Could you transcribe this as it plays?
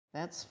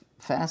That's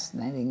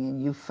fascinating.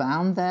 And you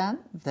found that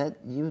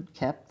you'd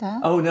kept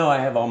that? Oh no, I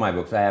have all my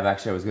books. I have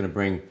actually. I was going to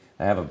bring.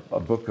 I have a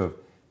book of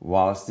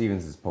Wallace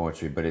Stevens'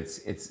 poetry, but it's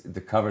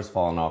the cover's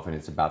fallen off and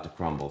it's about to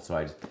crumble. So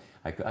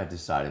I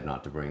decided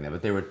not to bring that.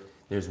 But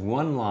there's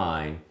one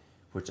line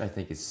which I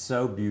think is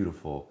so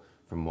beautiful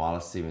from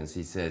Wallace Stevens.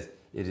 He says,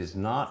 "It is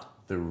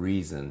not the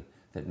reason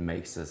that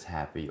makes us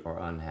happy or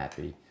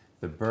unhappy.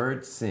 The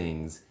bird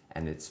sings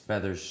and its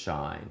feathers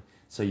shine."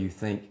 So you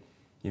think,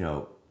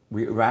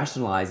 we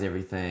rationalize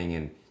everything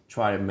and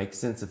try to make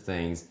sense of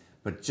things,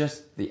 but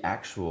just the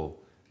actual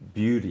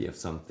beauty of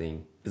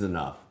something is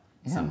enough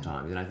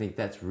sometimes. And I think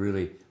that's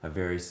really a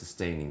very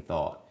sustaining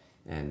thought.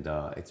 And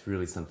it's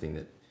really something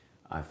that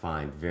I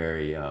find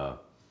very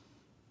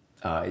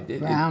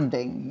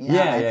grounding.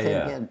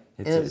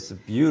 It's a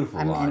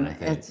beautiful line, I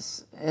think.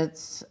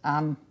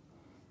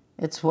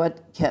 It's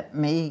what kept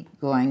me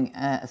going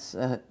as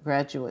a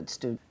graduate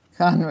student.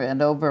 Conrad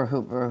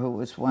Oberhuber, who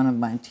was one of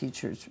my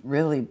teachers,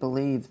 really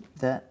believed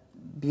that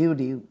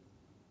beauty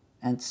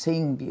and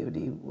seeing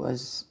beauty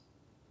was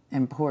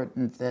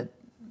important, that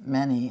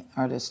many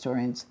art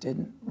historians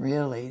didn't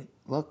really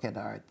look at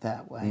art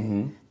that way.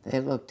 Mm-hmm. They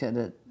looked at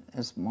it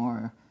as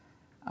more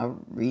a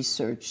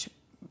research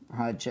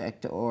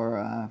project or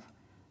a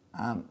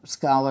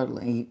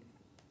scholarly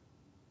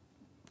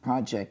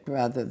project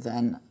rather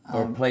than...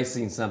 or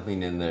placing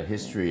something in the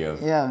history of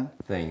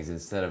things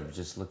instead of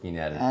just looking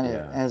at it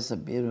as a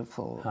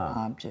beautiful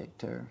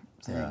object or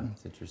thing. Yeah,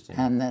 it's interesting.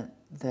 And that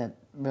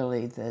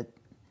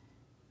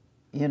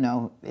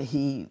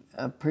he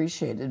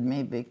appreciated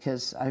me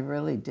because I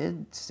really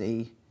did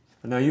see...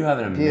 No, you have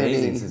an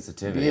amazing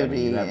sensitivity.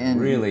 Beauty you have in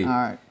really,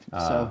 art.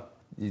 So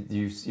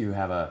you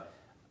have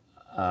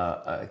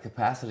a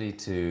capacity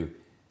to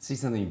see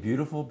something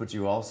beautiful, but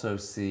you also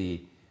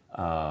see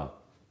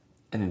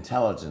an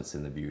intelligence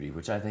in the beauty,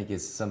 which I think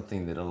is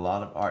something that a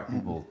lot of art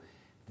people,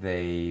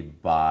 they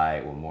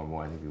buy, well, more and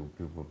more I think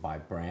people buy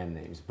brand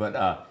names, but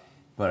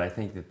I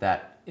think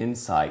that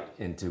insight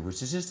into,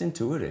 which is just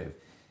intuitive,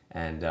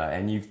 and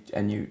I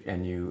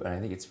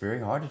think it's very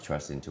hard to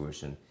trust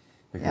intuition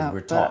because we're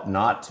taught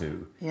not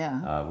to.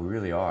 Yeah, we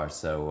really are.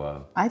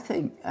 So I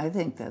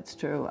think that's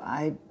true.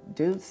 I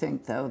do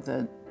think though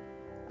that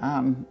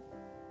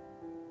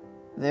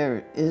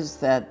there is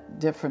that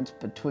difference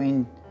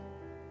between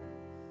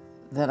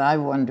that. I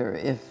wonder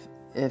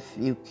if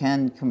you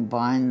can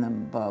combine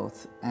them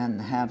both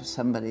and have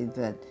somebody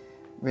that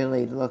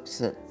really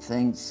looks at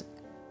things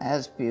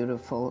as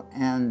beautiful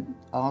and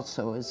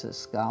also is a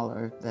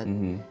scholar that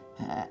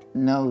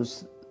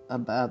knows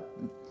about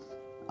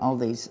all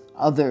these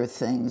other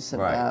things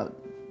about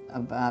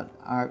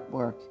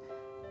artwork.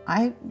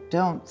 I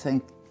don't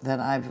think that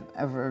I've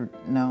ever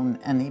known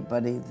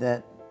anybody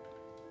that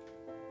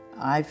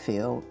I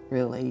feel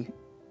really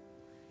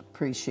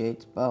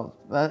appreciates both.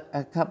 But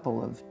a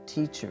couple of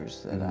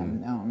teachers that I've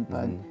known,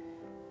 but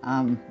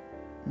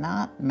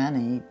not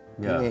many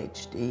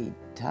PhD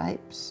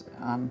types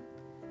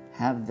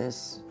have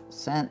this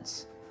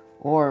sense,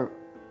 or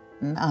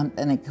not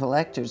many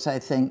collectors. I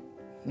think,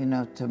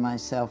 to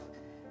myself,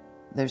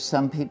 there's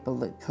some people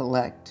that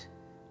collect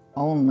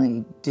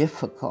only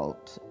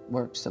difficult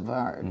works of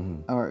art,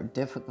 or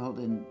difficult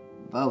in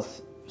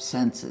both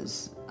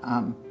senses.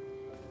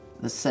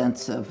 The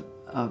sense of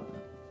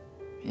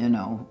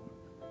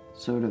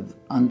sort of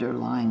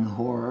underlying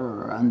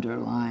horror or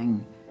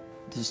underlying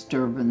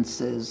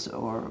disturbances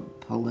or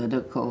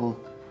political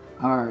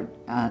art,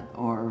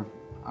 or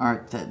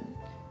art that,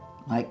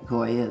 like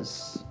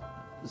Goya's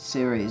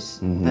series,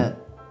 that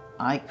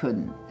I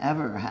couldn't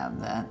ever have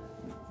that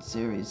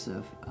series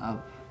of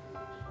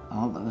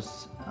all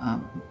those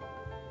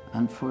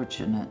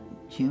unfortunate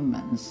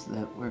humans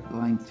that were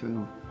going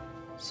through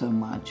so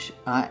much.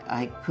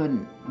 I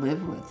couldn't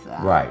live with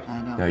that. Right.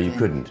 I don't no, you think.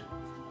 couldn't.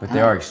 But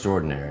they are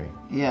extraordinary.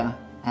 Yeah,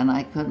 and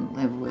I couldn't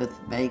live with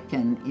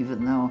Bacon,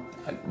 even though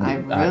I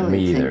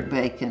really think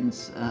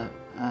Bacon's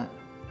a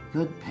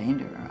good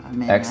painter. I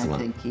mean, excellent. I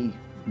think he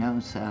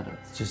knows how to...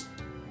 It's just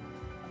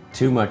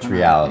too much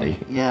reality.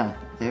 Yeah,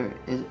 there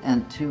is,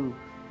 and too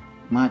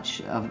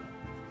much of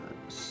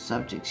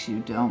subjects you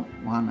don't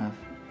want to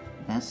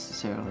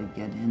necessarily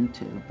get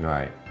into.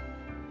 Right.